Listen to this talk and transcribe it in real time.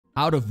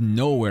Out of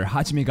nowhere,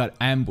 Hajime got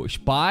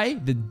ambushed by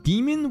the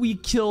demon we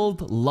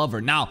killed lover.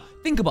 Now,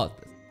 think about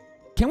this.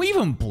 Can we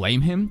even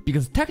blame him?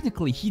 Because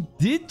technically, he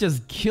did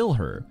just kill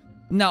her.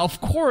 Now, of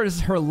course,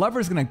 her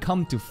lover's gonna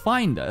come to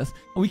find us.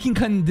 We can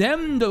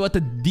condemn what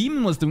the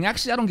demon was doing.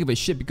 Actually, I don't give a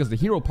shit because the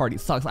hero party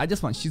sucks. I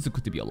just want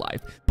Shizuku to be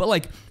alive. But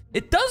like,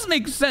 it does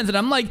make sense. And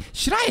I'm like,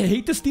 should I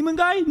hate this demon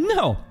guy?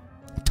 No.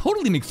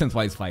 Totally makes sense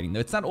why he's fighting.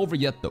 It's not over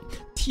yet though.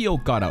 Tio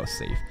got out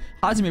safe.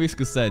 Hajime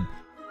basically said,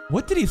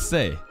 what did he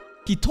say?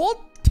 He told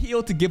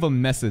Tio to give a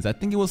message. I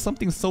think it was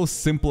something so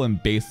simple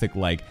and basic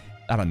like,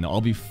 I don't know,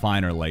 I'll be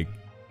fine, or like,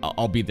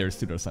 I'll be there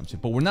soon or something.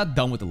 But we're not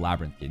done with the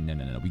labyrinth.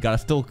 No. We gotta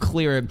still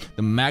clear it.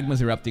 The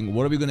magma's erupting.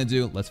 What are we gonna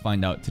do? Let's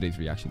find out today's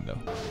reaction though.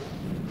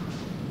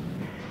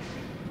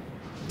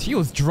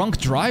 Tio's drunk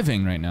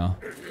driving right now.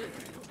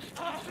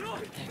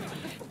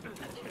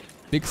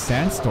 Big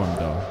sandstorm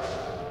though.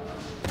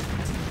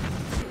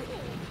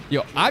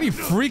 Yo, I'd be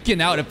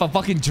freaking out if a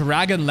fucking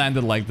dragon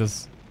landed like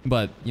this.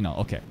 But, you know,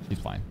 okay. He's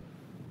fine.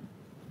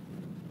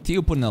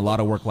 Tio put in a lot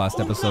of work last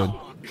episode.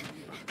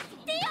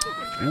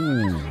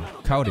 Ooh,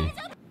 Cowdy.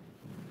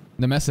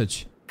 The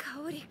message.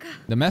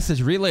 The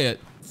message, relay it.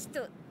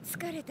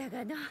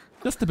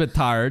 Just a bit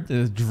tired.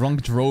 This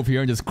drunk drove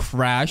here and just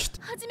crashed.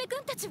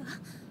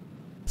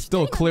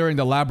 Still clearing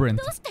the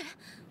labyrinth.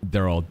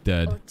 They're all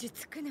dead.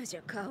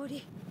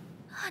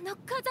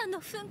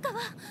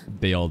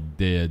 They all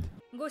did.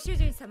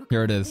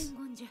 Here it is.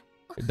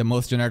 The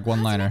most generic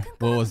one-liner.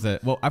 What was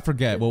it? Well, I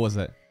forget. What was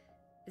it?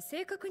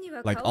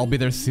 Like, I'll be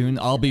there soon.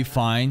 I'll be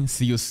fine.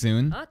 See you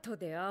soon.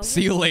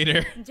 See you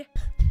later.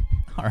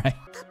 Alright.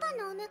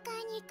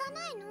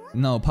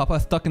 No,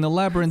 Papa's stuck in the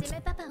labyrinth.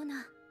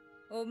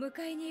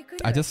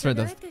 I just read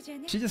this.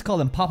 She just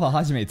called him Papa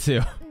Hajime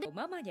too.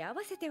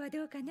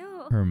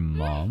 Her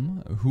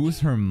mom? Who's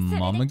her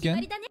mom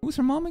again? Who's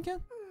her mom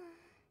again?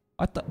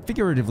 I thought,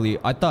 figuratively,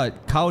 I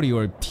thought Kaori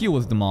or Tio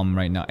was the mom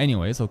right now.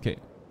 Anyways, okay.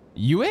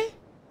 Yue?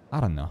 I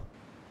don't know.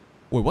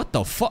 Wait, what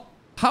the fuck?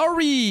 How are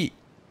we?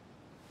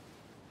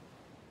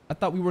 I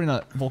thought we were in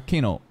a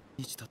volcano.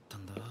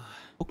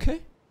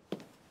 Okay.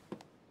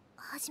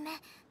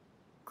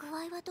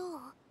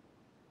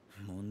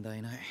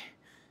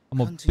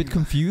 I'm a bit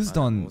confused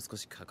on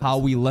how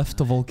we left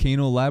the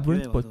volcano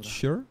labyrinth, but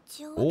sure.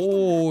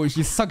 Oh,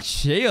 she sucked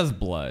Sheia's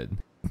blood.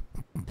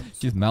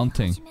 She's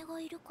mounting.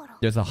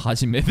 There's a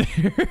Hajime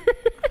there.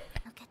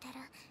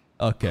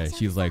 Okay,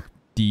 she's like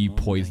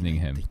de-poisoning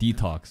him.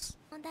 Detox.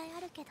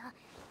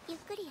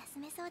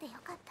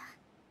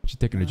 She's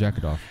taking her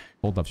jacket off.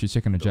 Hold up, she's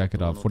taking her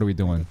jacket off. What are we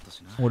doing?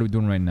 What are we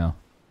doing right now?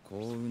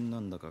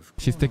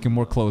 She's taking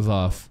more clothes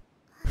off.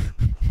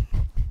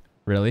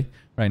 Really?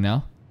 Right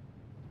now?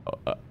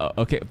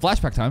 Okay,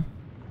 flashback time.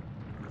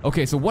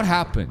 Okay, so what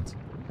happened?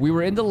 We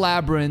were in the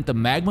labyrinth, the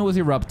magma was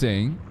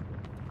erupting.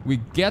 We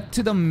get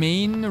to the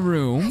main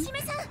room.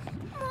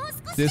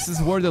 This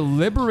is where the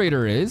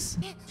Liberator is.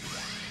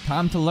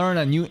 Time to learn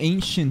a new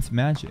ancient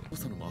magic.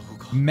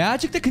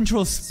 Magic that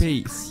controls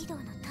space.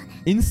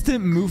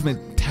 Instant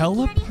movement.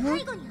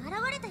 Teleport?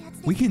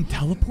 We can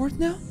teleport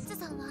now?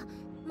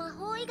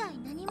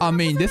 I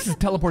mean, this is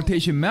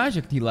teleportation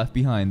magic he left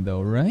behind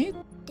though, right?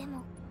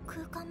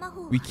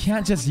 We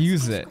can't just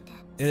use it.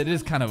 It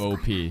is kind of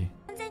OP.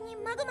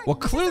 Well,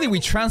 clearly we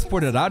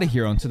transported out of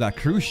here onto that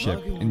cruise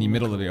ship in the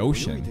middle of the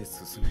ocean.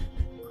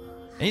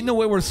 Ain't no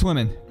way we're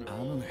swimming.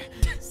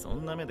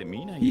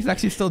 He's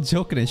actually still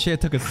joking and Shea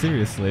took it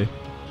seriously.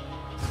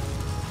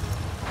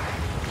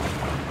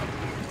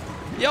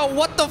 Yo,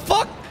 what the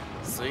fuck?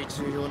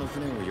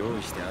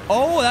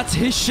 Oh, that's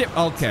his ship.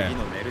 Okay.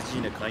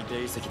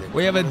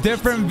 We have a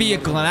different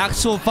vehicle, an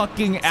actual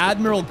fucking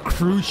Admiral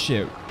cruise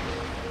ship.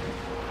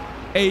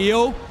 Hey,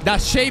 yo,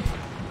 that shape.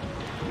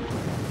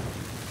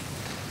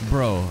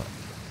 Bro,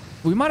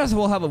 we might as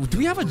well have a... Do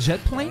we have a jet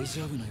plane?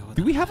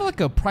 Do we have like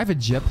a private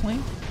jet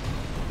plane?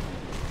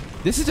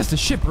 This is just a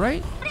ship,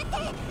 right?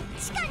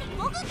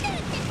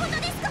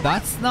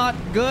 That's not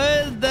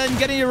good. Then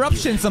get an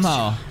eruption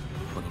somehow.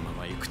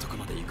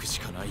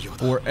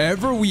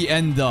 Wherever we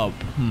end up.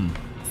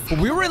 But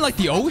we were in like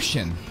the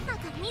ocean.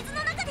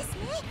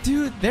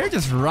 Dude, they're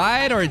just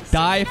ride or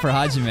die for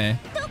Hajime.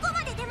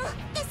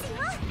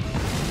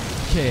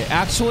 Okay,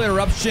 actual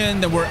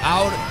eruption, then we're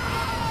out.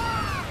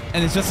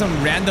 And it's just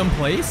some random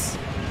place.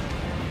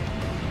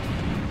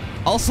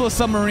 Also a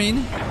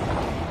submarine.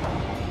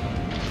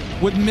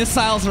 With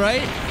missiles,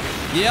 right?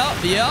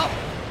 Yep.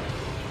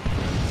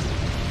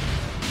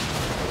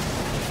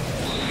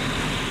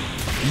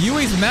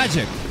 Yui's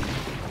magic.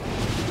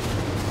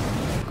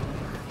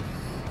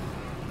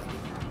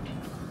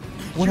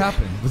 What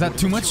happened? Was that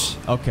too much?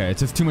 Okay,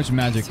 it's just too much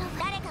magic.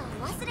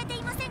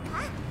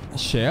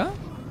 Shea?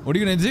 What are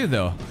you gonna do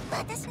though?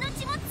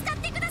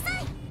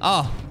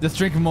 Oh, just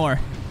drink more.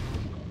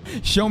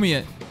 Show me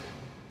it.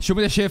 Show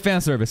me the Shea fan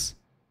service.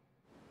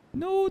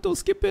 No, don't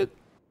skip it.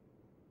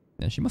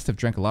 Yeah, she must have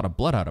drank a lot of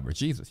blood out of her.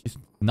 Jesus, she's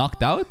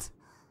knocked out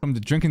from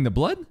the drinking the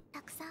blood?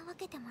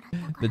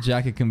 The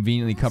jacket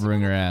conveniently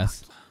covering her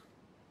ass.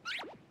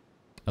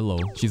 Hello,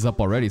 she's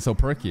up already, so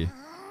perky.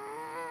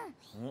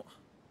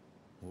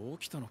 You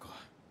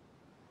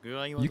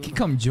can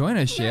come join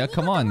us, Shea.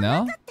 Come on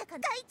now.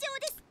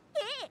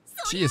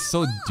 She is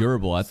so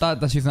durable. I thought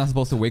that she's not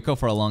supposed to wake up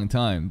for a long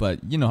time, but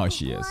you know how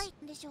she is.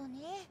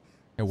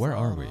 Hey, where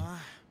are we?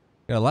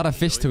 Got a lot of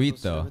fish to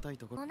eat though.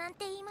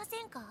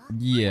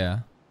 Yeah.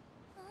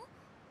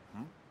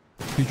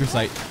 Future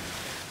sight.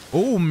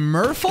 Oh,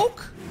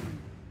 merfolk?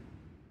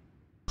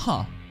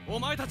 Huh.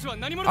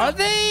 Are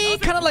they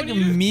kind of like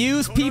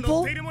Muse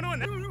people?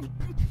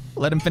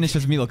 Let him finish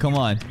his meal, come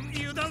on.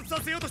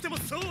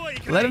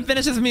 Let him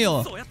finish his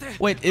meal.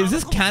 Wait, is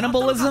this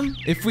cannibalism?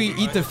 If we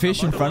eat the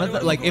fish in front of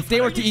them? Like, if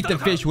they were to eat the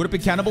fish, would it be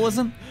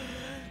cannibalism?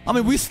 I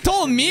mean, we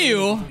stole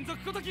Mew.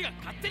 What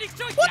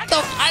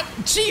the?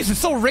 Jeez, it's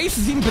so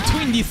racist even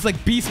between these,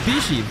 like, bee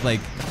species.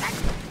 Like,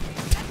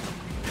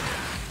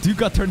 dude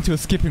got turned into a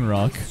skipping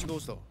rock.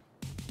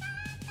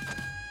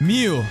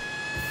 Mew.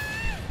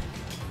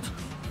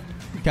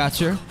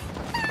 Gotcha.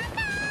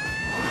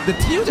 Did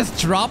Tio just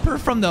drop her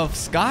from the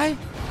sky?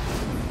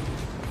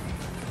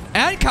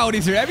 And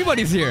Coyote's here.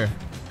 Everybody's here.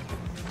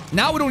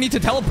 Now we don't need to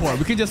teleport.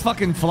 We can just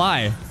fucking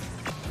fly.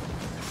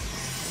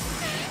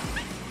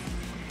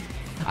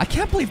 I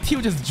can't believe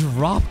Tio just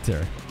dropped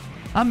her.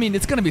 I mean,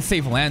 it's gonna be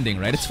safe landing,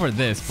 right? It's for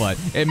this, but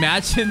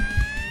imagine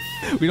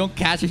we don't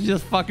catch it. She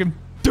just fucking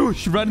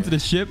douche run into the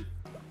ship.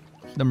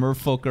 The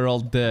merfolk are all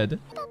dead.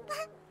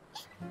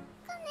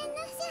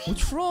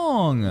 What's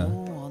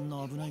wrong?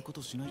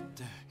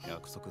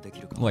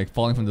 Like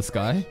falling from the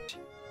sky?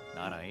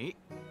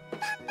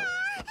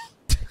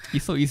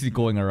 He's so easy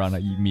going around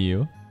at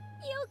Mew.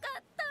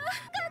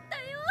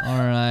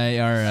 Alright,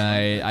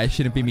 alright. I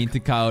shouldn't be mean to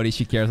Kaori.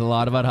 She cares a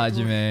lot about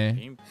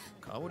Hajime.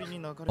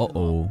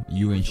 Uh-oh.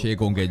 You and Shay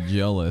gonna get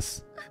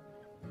jealous.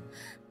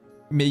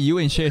 You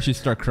and Shay should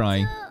start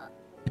crying.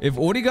 If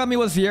Origami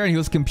was here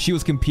and she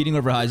was competing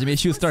over Hajime,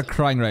 she would start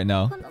crying right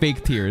now.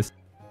 Fake tears.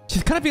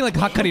 She's kind of being like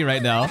Hakari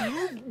right now.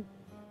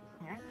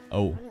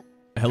 Oh.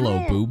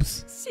 Hello,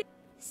 boobs.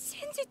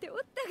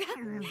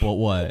 But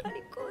what?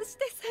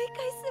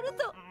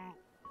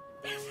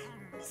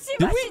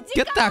 Did we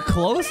get that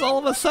close all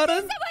of a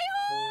sudden?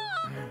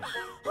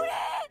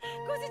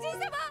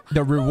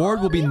 The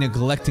reward will be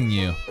neglecting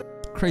you.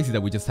 Crazy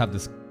that we just have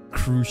this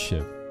cruise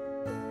ship.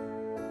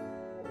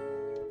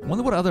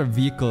 Wonder what other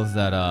vehicles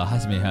that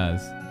Hajime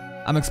has.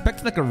 I'm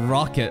expecting like a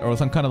rocket or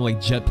some kind of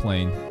like jet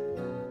plane.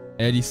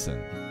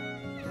 Edison.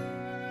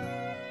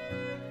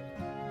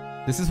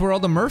 This is where all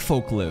the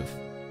merfolk live.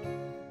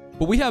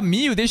 But we have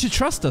Mew. They should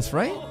trust us,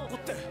 right?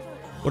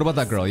 What about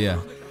that girl?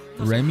 Yeah.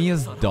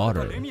 Remia's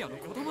daughter.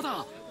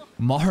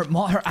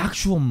 Her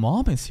actual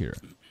mom is here.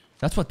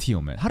 That's what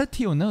Tio meant. How did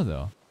Tio know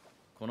though?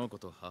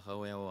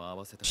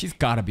 She's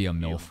gotta be a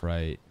MILF,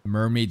 right?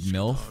 Mermaid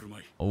MILF?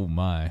 Oh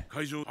my.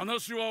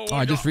 Oh,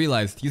 I just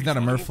realized he's not a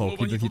merfolk.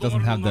 He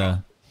doesn't have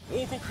the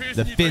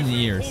thin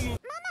ears.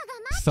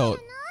 So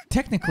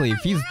technically, if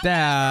he's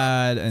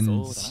dad and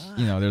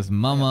you know there's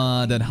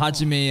Mama, then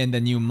Hajime, and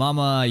then you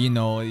Mama, you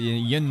know,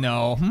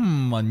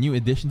 a new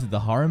addition to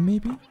the harem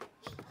maybe?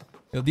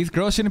 Yo, these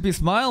girls shouldn't be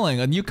smiling.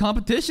 A new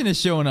competition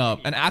is showing up.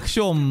 An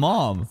actual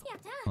mom.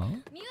 Huh?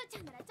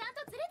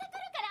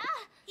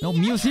 No,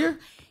 Mew's here?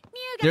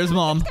 There's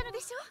mom.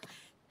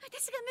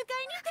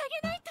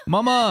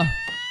 Mama!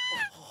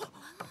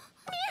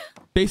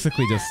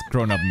 Basically just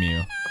grown up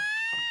Mew.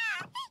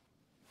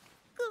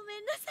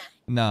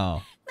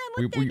 No.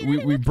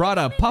 We brought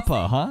a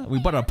papa, huh? We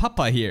brought a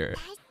papa here.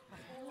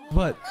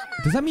 But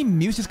does that mean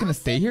Mew's just gonna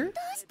stay here?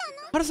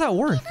 How does that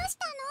work?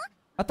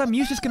 I thought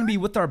Mew's just gonna be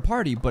with our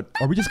party, but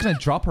are we just gonna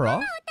drop her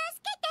off?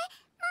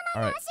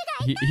 Alright.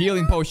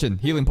 Healing potion.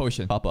 Healing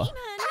potion. Papa.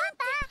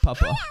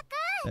 Papa.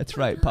 That's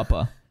right,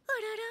 Papa.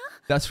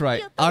 That's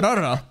right.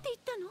 Arara.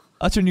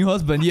 That's your new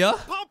husband, yeah?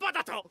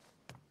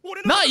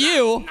 Not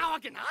you!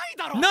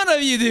 None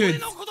of you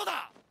dudes!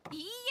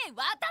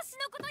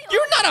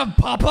 You're not a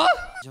papa!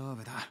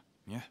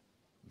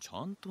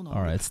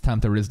 Alright, it's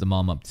time to raise the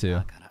mom up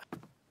too.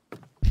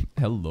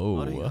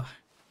 Hello.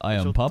 I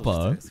am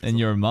Papa, and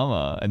you're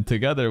Mama, and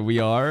together we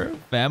are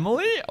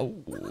family? Oh,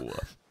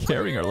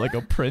 carrying her like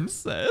a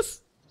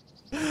princess.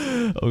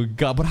 Oh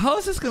god, but how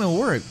is this gonna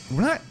work?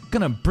 We're not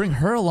gonna bring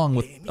her along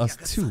with us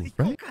too,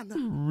 right?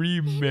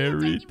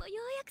 Remarried.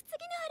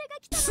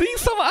 See,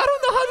 I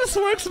don't know how this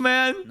works,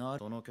 man.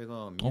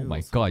 Oh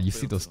my god, you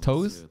see those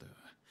toes?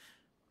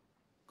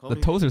 The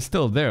toes are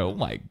still there. Oh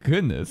my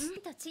goodness.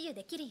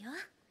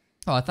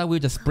 Oh, I thought we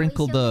would just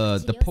sprinkle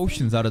the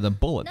potions out of the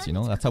bullets, you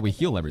know? That's how we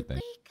heal everything.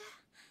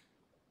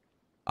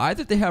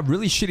 Either they have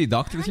really shitty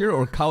doctors here,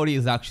 or Kaori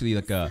is actually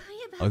like a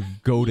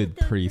goated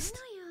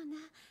priest.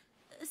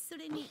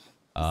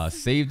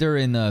 Saved her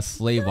in a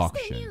slave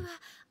auction.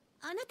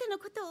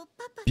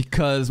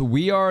 Because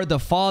we are the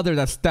father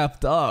that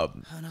stepped up.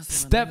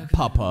 Step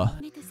Papa.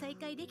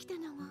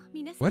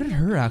 Where did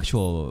her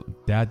actual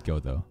dad go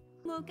though?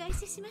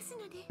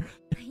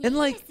 And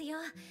like,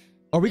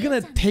 are we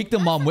gonna take the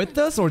mom with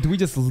us, or do we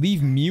just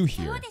leave Mew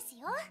here?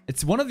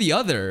 It's one or the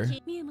other.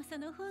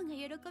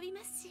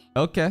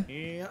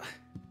 Okay.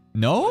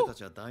 No?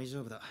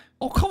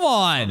 Oh, come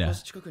on!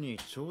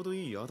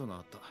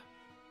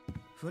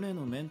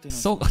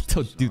 So,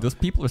 dude, those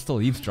people are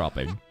still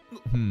eavesdropping.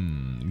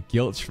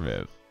 Guilt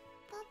trip.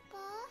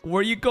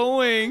 Where are you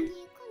going?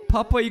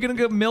 Papa, are you gonna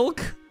get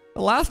milk?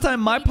 The last time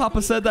my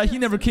papa said that, he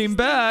never came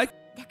back.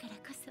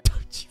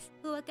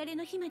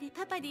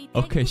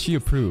 Okay, she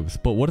approves.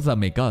 But what does that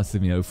make us? I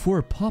mean, if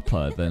we're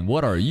papa, then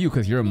what are you?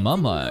 Because you're a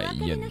mama,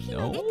 you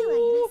know?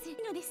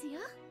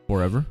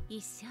 Forever?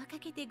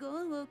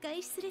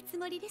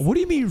 What do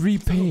you mean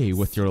repay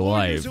with your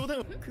life? I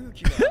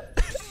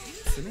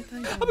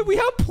mean, we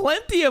have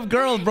plenty of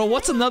girls, bro.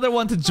 What's another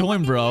one to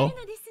join, bro?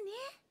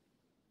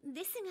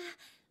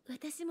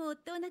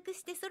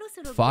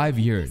 5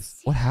 years.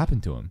 What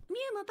happened to him?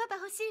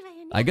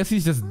 I guess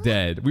he's just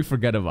dead. We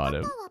forget about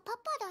him.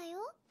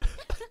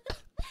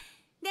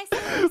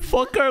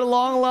 Fuck our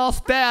long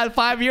lost dad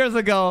 5 years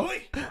ago.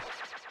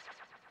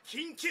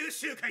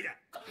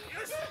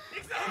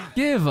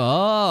 Give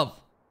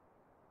up.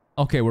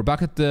 Okay, we're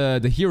back at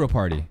the hero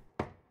party.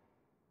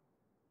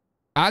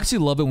 I actually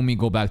love it when we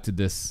go back to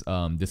this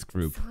this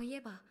group.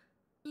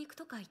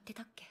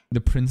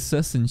 The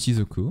princess and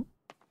Shizuku.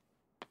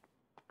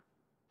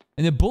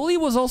 And the bully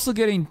was also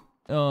getting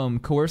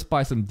coerced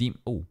by some demon.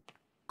 Oh,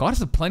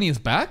 Goddess of Plenty is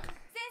back?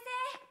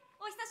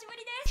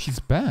 She's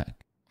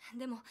back.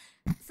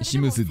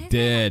 Shimusu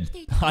dead.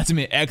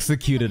 Hajime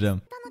executed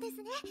him.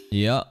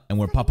 Yeah, and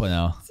we're Papa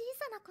now.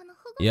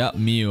 Yeah,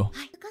 Miu.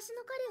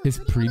 His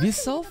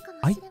previous self?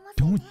 I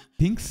don't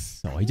think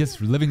so. He's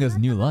just living his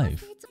new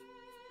life.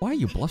 Why are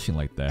you blushing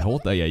like that?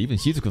 Hold up. Yeah, even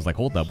Shizuku's like,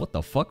 hold up. What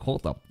the fuck?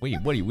 Hold up. Wait,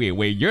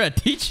 wait. You're a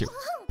teacher.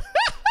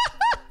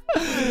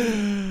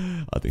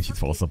 I think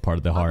she's also part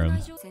of the harem.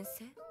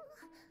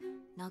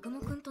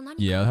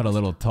 Yeah, I had a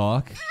little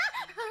talk.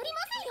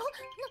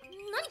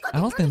 I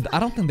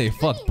don't think they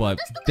fucked, but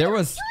there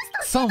was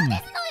some.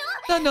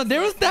 No,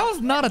 that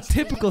was not a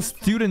typical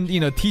student,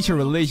 teacher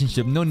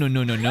relationship.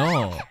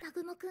 No.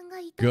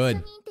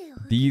 Good.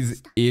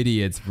 These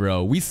idiots,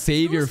 bro. We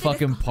save your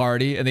fucking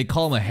party and they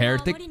call him a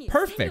heretic.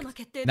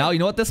 Perfect. Now you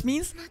know what this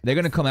means? They're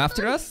gonna come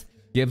after us.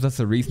 Gives us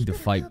a reason to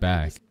fight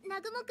back.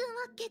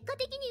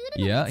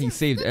 Yeah, he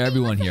saved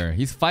everyone here.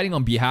 He's fighting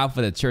on behalf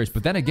of the church,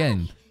 but then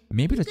again,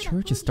 maybe the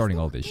church is starting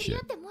all this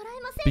shit.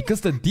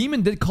 Because the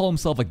demon did call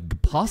himself an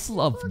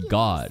apostle of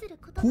God.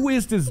 Who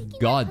is this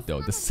God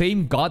though? The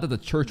same God that the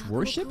church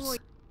worships?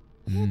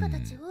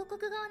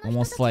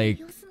 Almost like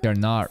they're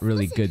not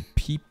really good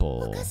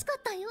people.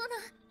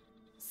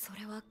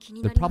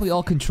 They're probably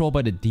all controlled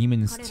by the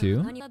demons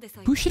too.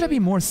 Who should I be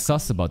more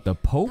sus about, the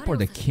Pope or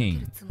the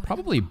King?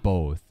 Probably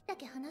both.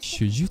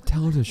 Should you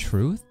tell her the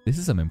truth? This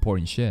is some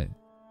important shit.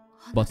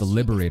 About the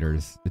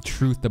liberators. The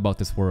truth about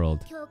this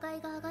world.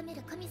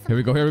 Here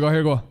we go.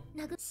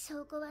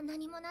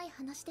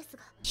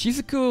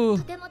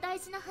 Shizuku!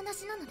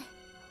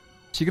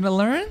 She gonna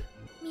learn?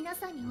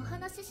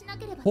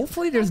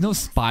 Hopefully there's no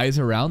spies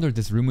around or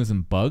this room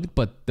isn't bugged,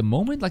 but the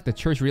moment like the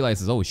church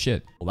realizes, oh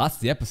shit, well that's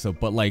the episode.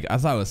 But like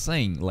as I was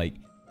saying, like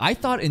I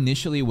thought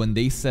initially when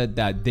they said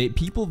that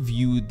people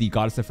viewed the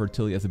goddess of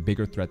fertility as a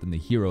bigger threat than the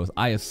heroes,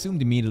 I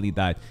assumed immediately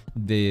that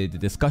the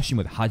discussion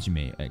with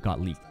Hajime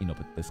got leaked, but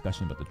the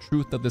discussion about the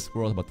truth of this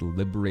world, about the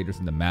liberators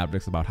and the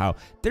mavericks, about how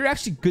they're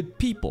actually good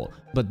people,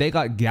 but they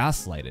got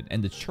gaslighted,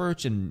 and the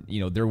church and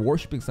they're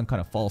worshipping some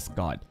kind of false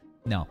god.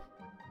 Now,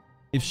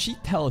 if she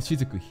tells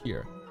Shizuku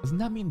here, doesn't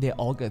that mean they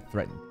all get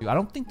threatened? I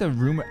don't think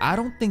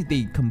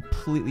they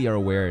completely are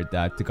aware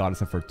that the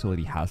goddess of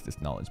fertility has this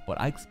knowledge,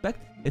 but I expect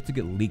it to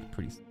get leaked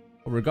pretty soon.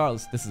 But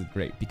regardless, this is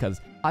great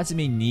because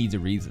Hajime needs a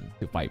reason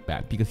to fight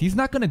back because he's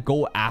not gonna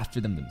go after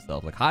them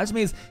themselves. Like Hajime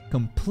is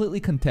completely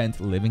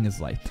content living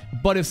his life.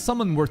 But if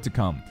someone were to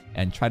come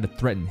and try to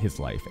threaten his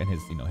life and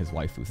his his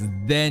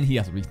waifus, then he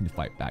has a reason to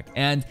fight back.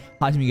 And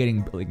Hajime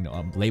getting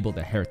labeled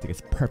a heretic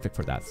is perfect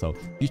for that. So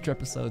future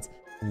episodes,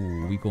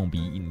 ooh, we gonna be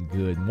eating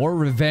good. More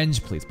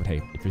revenge, please. But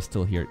hey, if you're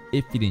still here,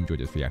 if you did enjoy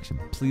this reaction,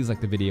 please like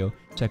the video.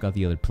 Check out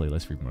the other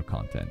playlist for more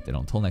content. And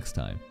until next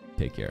time,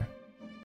 take care.